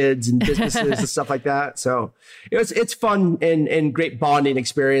about kids and businesses and stuff like that. So it's fun and great bonding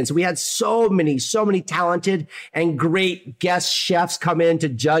experience. We had so many talented and great guest chefs come in to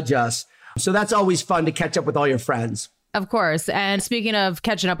judge us. So that's always fun to catch up with all your friends. Of course. And speaking of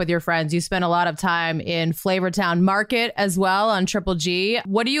catching up with your friends, you spent a lot of time in Flavortown Market as well on Triple G.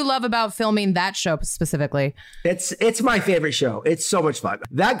 What do you love about filming that show specifically? It's my favorite show. It's so much fun.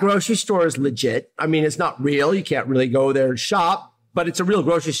 That grocery store is legit. I mean, it's not real. You can't really go there and shop, but it's a real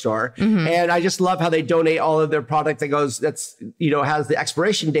grocery store. And I just love how they donate all of their product that has the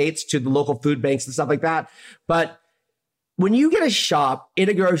expiration dates to the local food banks and stuff like that. But when you get a shop in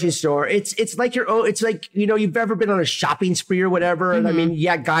a grocery store, it's like it's like, you've ever been on a shopping spree or whatever. And I mean,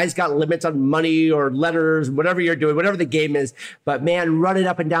 yeah, guys got limits on money or letters, whatever you're doing, whatever the game is. But man, running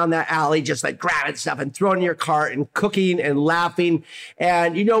up and down that alley, just like grabbing stuff and throwing in your cart and cooking and laughing.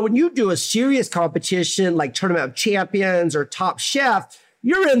 And, when you do a serious competition like Tournament of Champions or Top Chef,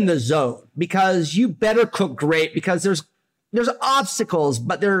 you're in the zone because you better cook great because there's obstacles,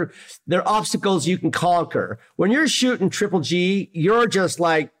 but they're obstacles you can conquer. When you're shooting Triple G, you're just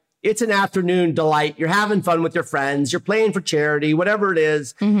like, it's an afternoon delight. You're having fun with your friends. You're playing for charity, whatever it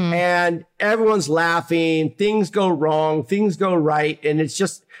is. And everyone's laughing. Things go wrong. Things go right. And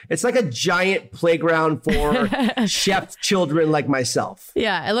it's like a giant playground for chef children like myself.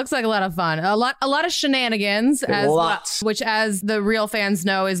 Yeah, it looks like a lot of fun. A lot of shenanigans, which, as the real fans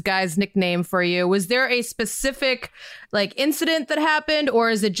know, is Guy's nickname for you. Was there a specific incident that happened, or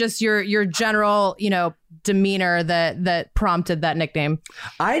is it just your general, demeanor that prompted that nickname?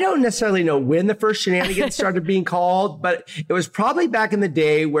 I don't necessarily know when the first Shenanigans started being called, but it was probably back in the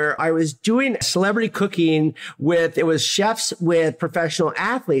day where I was doing celebrity cooking it was chefs with professional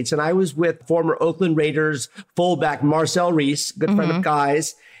athletes. And I was with former Oakland Raiders fullback Marcel Reese, good friend of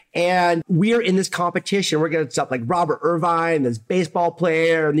Guy's. And we're in this competition. We're getting stuff like Robert Irvine, this baseball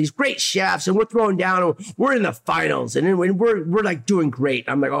player, and these great chefs. And we're throwing down. And we're in the finals. And then we're like doing great.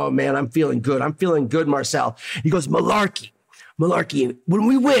 I'm like, oh, man, I'm feeling good. I'm feeling good, Marcel. He goes, Malarkey, when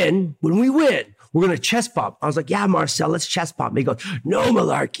we win, we're going to chest bump. I was like, yeah, Marcel, let's chest bump. He goes, no,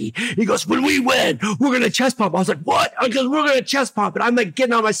 Malarkey. He goes, when we win, we're going to chest bump. I was like, what? I goes, we're going to chest bump. And I'm like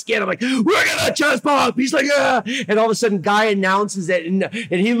getting on my skin. I'm like, we're going to chest bump. He's like, yeah. And all of a sudden, Guy announces it. And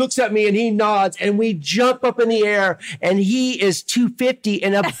he looks at me and he nods. And we jump up in the air. And he is 250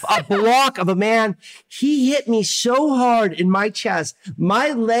 and a block of a man. He hit me so hard in my chest.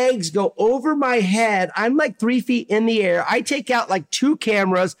 My legs go over my head. I'm like 3 feet in the air. I take out like 2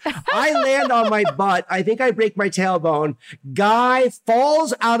 cameras. I land on my butt. I think I break my tailbone. Guy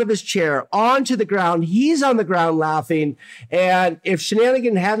falls out of his chair onto the ground. He's on the ground laughing. And if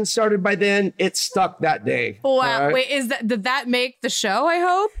Shenanigan hadn't started by then, it stuck that day. Wow. Wait, did that make the show, I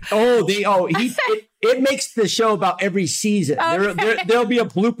hope? It makes the show about every season. Okay. There'll be a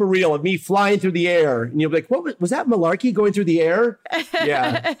blooper reel of me flying through the air. And you'll be like, what was that Malarkey going through the air?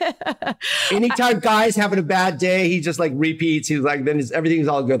 Yeah. Anytime Guy's having a bad day, he just like repeats. He's like, then everything's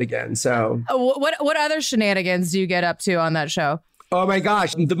all good again. So what other shenanigans do you get up to on that show? Oh my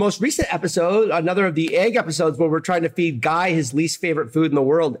gosh. The most recent episode, another of the egg episodes where we're trying to feed Guy his least favorite food in the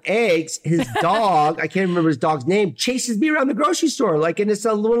world, eggs. His dog, I can't remember his dog's name, chases me around the grocery store. And it's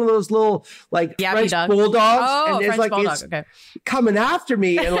one of those little French bulldogs. Oh, and French bulldog. Okay. Coming after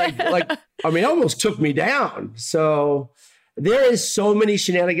me and almost took me down. So there is so many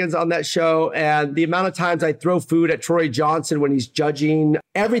shenanigans on that show. And the amount of times I throw food at Troy Johnson when he's judging,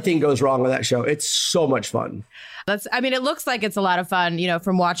 everything goes wrong on that show. It's so much fun. It looks like it's a lot of fun,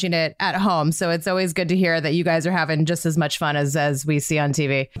 from watching it at home. So it's always good to hear that you guys are having just as much fun as we see on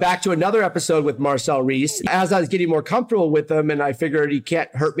TV. Back to another episode with Marcel Reese. As I was getting more comfortable with him and I figured he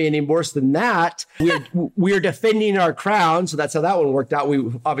can't hurt me any worse than that, we're defending our crown. So that's how that one worked out. We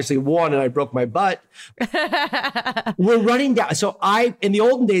obviously won and I broke my butt. We're running down. So in the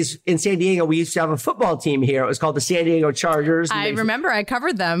olden days in San Diego, we used to have a football team here. It was called the San Diego Chargers. I remember I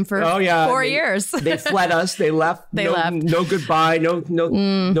covered them for 4 years. They fled us. They left. No goodbye,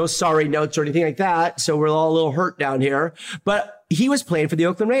 no sorry notes or anything like that. So we're all a little hurt down here. But he was playing for the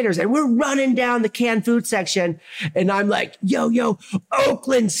Oakland Raiders and we're running down the canned food section. And I'm like, yo,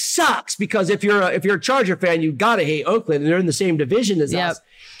 Oakland sucks. Because if you're a Charger fan, you got to hate Oakland and they're in the same division as us.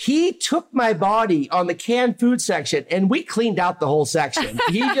 He took my body on the canned food section and we cleaned out the whole section.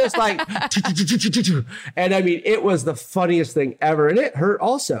 He just and I mean, it was the funniest thing ever. And it hurt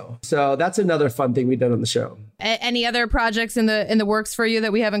also. So that's another fun thing we've done on the show. Any other projects in the works for you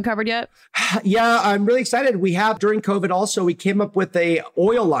that we haven't covered yet? Yeah, I'm really excited. We have during COVID also, we came up with a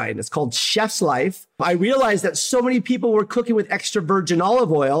oil line. It's called Chef's Life. I realized that so many people were cooking with extra virgin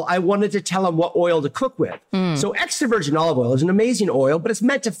olive oil. I wanted to tell them what oil to cook with. So extra virgin olive oil is an amazing oil, but it's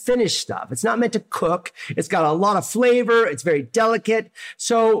meant to finish stuff. It's not meant to cook. It's got a lot of flavor. It's very delicate.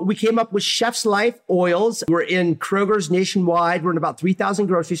 So we came up with Chef's Life oils. We're in Kroger's nationwide. We're in about 3,000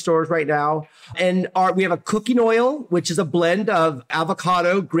 grocery stores right now. And we have a cooking oil, which is a blend of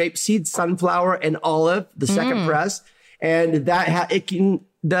avocado, grapeseed, sunflower, and olive, the second press. And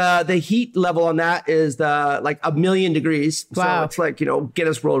The heat level on that is like 1,000,000 degrees. Wow. So it's like,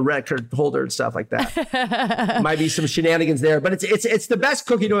 Guinness World Record holder and stuff like that. Might be some shenanigans there, but it's the best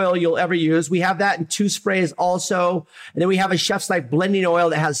cooking oil you'll ever use. We have that in 2 sprays also. And then we have a Chef's Life blending oil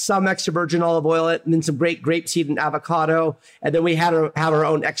that has some extra virgin olive oil in it, and then some great grapeseed and avocado. And then we have our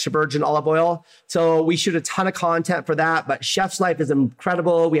own extra virgin olive oil. So we shoot a ton of content for that. But Chef's Life is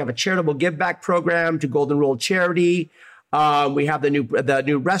incredible. We have a charitable give back program to Golden Rule Charity. We have the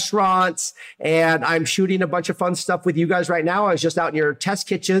new restaurants, and I'm shooting a bunch of fun stuff with you guys right now. I was just out in your test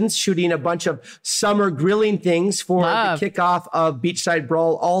kitchens shooting a bunch of summer grilling things for the kickoff of Beachside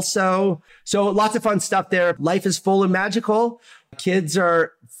Brawl also. So lots of fun stuff there. Life is full and magical. Kids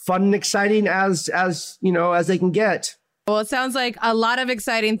are fun and exciting as they can get. Well, it sounds like a lot of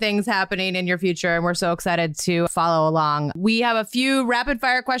exciting things happening in your future, and we're so excited to follow along. We have a few rapid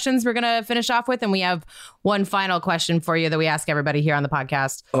fire questions we're going to finish off with, and we have one final question for you that we ask everybody here on the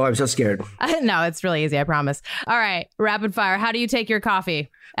podcast. Oh, I'm so scared. No, it's really easy, I promise. All right, rapid fire. How do you take your coffee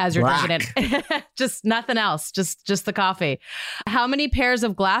as you're drinking it? Just nothing else, just the coffee. How many pairs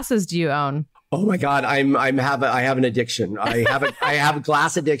of glasses do you own? Oh my God, I have an addiction. I have a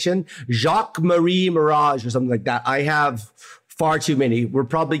glass addiction. Jacques-Marie Mirage or something like that. I have far too many. We're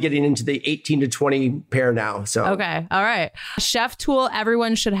probably getting into the 18 to 20 pair now. So okay, all right. Chef tool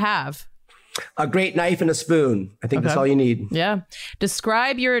everyone should have. A great knife and a spoon. I think that's all you need. Yeah.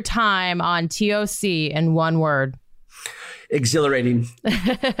 Describe your time on TOC in one word. Exhilarating.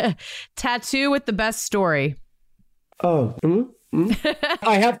 Tattoo with the best story. Oh.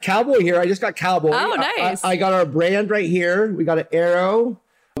 I have Cowboy here. I just got Cowboy. Oh, nice. I got our brand right here. We got an arrow.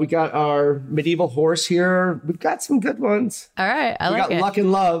 We got our medieval horse here. We've got some good ones. All right. We got Luck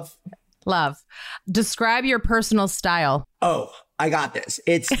and Love. Love. Describe your personal style. Oh, I got this.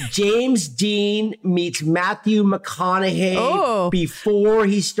 It's James Dean meets Matthew McConaughey before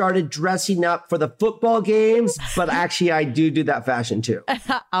he started dressing up for the football games. But actually, I do that fashion too.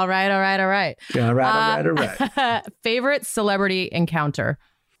 All right. Yeah, all right. Favorite celebrity encounter?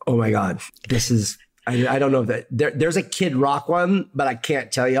 Oh my God. This is, I don't know if there's a Kid Rock one, but I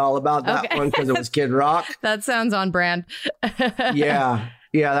can't tell you all about that one because it was Kid Rock. That sounds on brand. Yeah,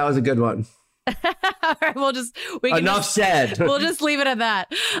 that was a good one. All right, enough said. We'll just leave it at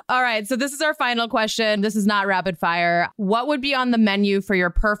that. All right, so this is our final question. This is not rapid fire. What would be on the menu for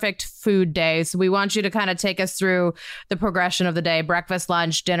your perfect food day? So we want you to kind of take us through the progression of the day: breakfast,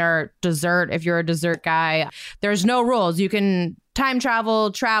 lunch, dinner, dessert. If you're a dessert guy, there's no rules. You can time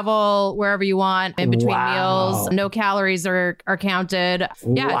travel wherever you want in between meals. No calories are counted.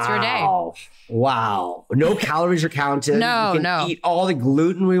 Yeah, it's your day. Wow. No calories are counted. No. We can eat all the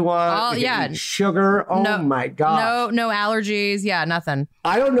gluten we want. We can eat sugar. Oh my God. No allergies. Yeah, nothing.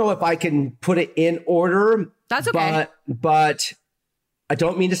 I don't know if I can put it in order. That's okay. But I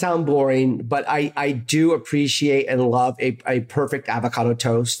don't mean to sound boring, but I do appreciate and love a perfect avocado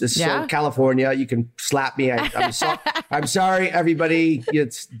toast. This is so California. You can slap me. I'm sorry, everybody.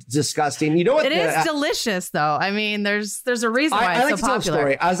 It's disgusting. You know what? It is delicious, though. I mean, there's a reason why it's so popular. I like to tell a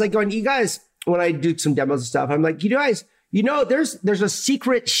story. I was like going, you guys, when I do some demos and stuff, I'm like, you guys, there's a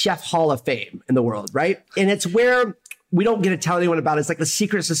secret chef hall of fame in the world, right? And it's where we don't get to tell anyone about it. It's like the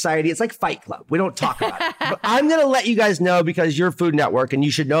secret society. It's like Fight Club. We don't talk about it. But I'm going to let you guys know because you're Food Network and you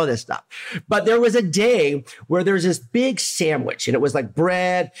should know this stuff. But there was a day where there was this big sandwich and it was like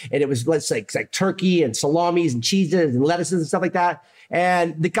bread and it was like turkey and salamis and cheeses and lettuces and stuff like that.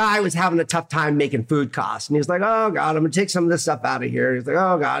 And the guy was having a tough time making food costs. And he was like, oh God, I'm going to take some of this stuff out of here. He's like,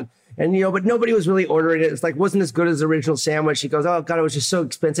 oh God. And, but nobody was really ordering it. It's like, wasn't as good as the original sandwich. He goes, oh God, it was just so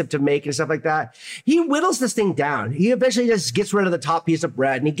expensive to make and stuff like that. He whittles this thing down. He eventually just gets rid of the top piece of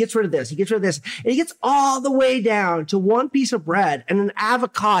bread and he gets rid of this. He gets rid of this and he gets all the way down to one piece of bread and an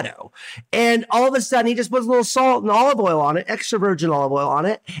avocado. And all of a sudden he just puts a little salt and olive oil on it, extra virgin olive oil on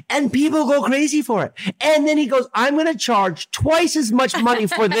it. And people go crazy for it. And then he goes, I'm going to charge twice as much money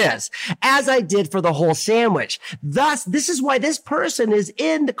for this as I did for the whole sandwich. Thus, this is why this person is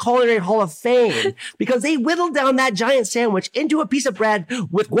in the Culinary Hall of Fame, because they whittled down that giant sandwich into a piece of bread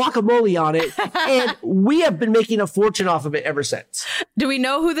with guacamole on it, and we have been making a fortune off of it ever since. Do we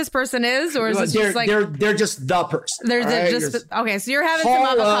know who this person is, or is it just like they're just the person? Okay, so you're having some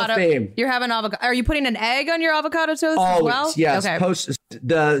avocado. Fame. You're having avocado. Are you putting an egg on your avocado toast as well? Yes. Okay. Post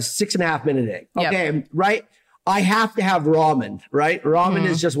the 6.5 minute egg. Okay, yep. Right. I have to have ramen, right? Ramen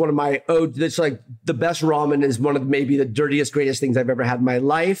is just one of my, it's like the best ramen is one of maybe the dirtiest, greatest things I've ever had in my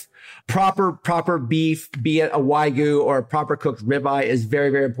life. Proper beef, be it a Wagyu or a proper cooked ribeye is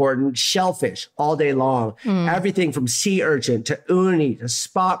very, very important. Shellfish all day long. Everything from sea urchin to uni to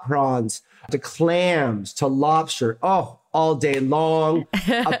spot prawns to clams to lobster. Oh, all day long.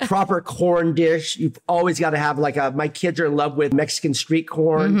 A proper corn dish. You've always got to have my kids are in love with Mexican street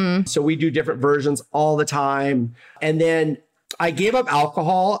corn. So we do different versions all the time. And then I gave up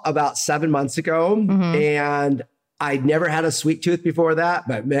alcohol about 7 months ago, and I'd never had a sweet tooth before that,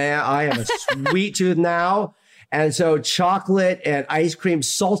 but man, I have a sweet tooth now. And so chocolate and ice cream,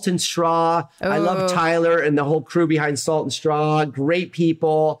 Salt and Straw. Ooh. I love Tyler and the whole crew behind Salt and Straw. Great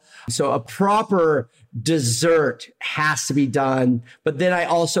people. So a proper dessert has to be done. But then I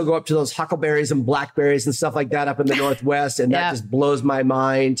also go up to those huckleberries and blackberries and stuff like that up in the Northwest. And that just blows my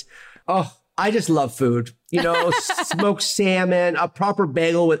mind. Oh, I just love food. Smoked salmon, a proper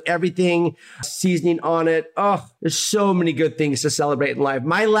bagel with everything, seasoning on it. Oh, there's so many good things to celebrate in life.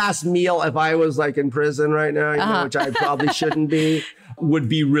 My last meal, if I was in prison right now, which I probably shouldn't be, would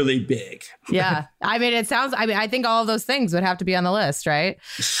be really big. Yeah. I think all of those things would have to be on the list, right?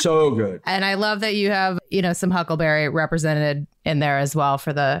 So good. And I love that you have, some huckleberry represented in there as well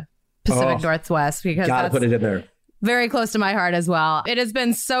for the Pacific Northwest, because gotta put it in there. Very close to my heart as well. It has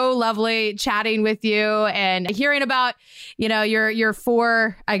been so lovely chatting with you and hearing about, your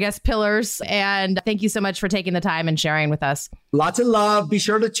 4, pillars. And thank you so much for taking the time and sharing with us. Lots of love. Be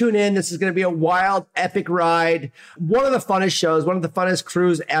sure to tune in. This is going to be a wild, epic ride. One of the funnest shows, one of the funnest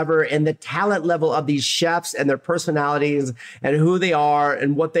crews ever. And the talent level of these chefs and their personalities and who they are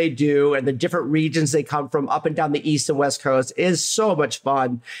and what they do and the different regions they come from up and down the East and West Coast is so much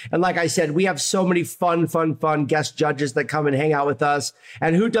fun. And like I said, we have so many fun guest judges that come and hang out with us.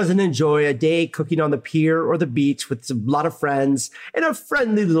 And who doesn't enjoy a day cooking on the pier or the beach with a lot of friends and a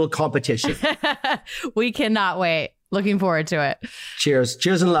friendly little competition? We cannot wait. Looking forward to it. Cheers.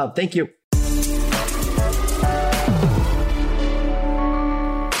 Cheers and love. Thank you.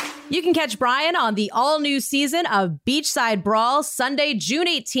 You can catch Brian on the all-new season of Beachside Brawl Sunday, June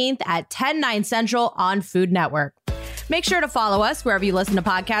 18th at 10/9 Central on Food Network. Make sure to follow us wherever you listen to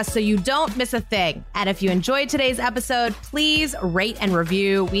podcasts so you don't miss a thing. And if you enjoyed today's episode, please rate and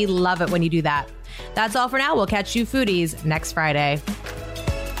review. We love it when you do that. That's all for now. We'll catch you foodies next Friday.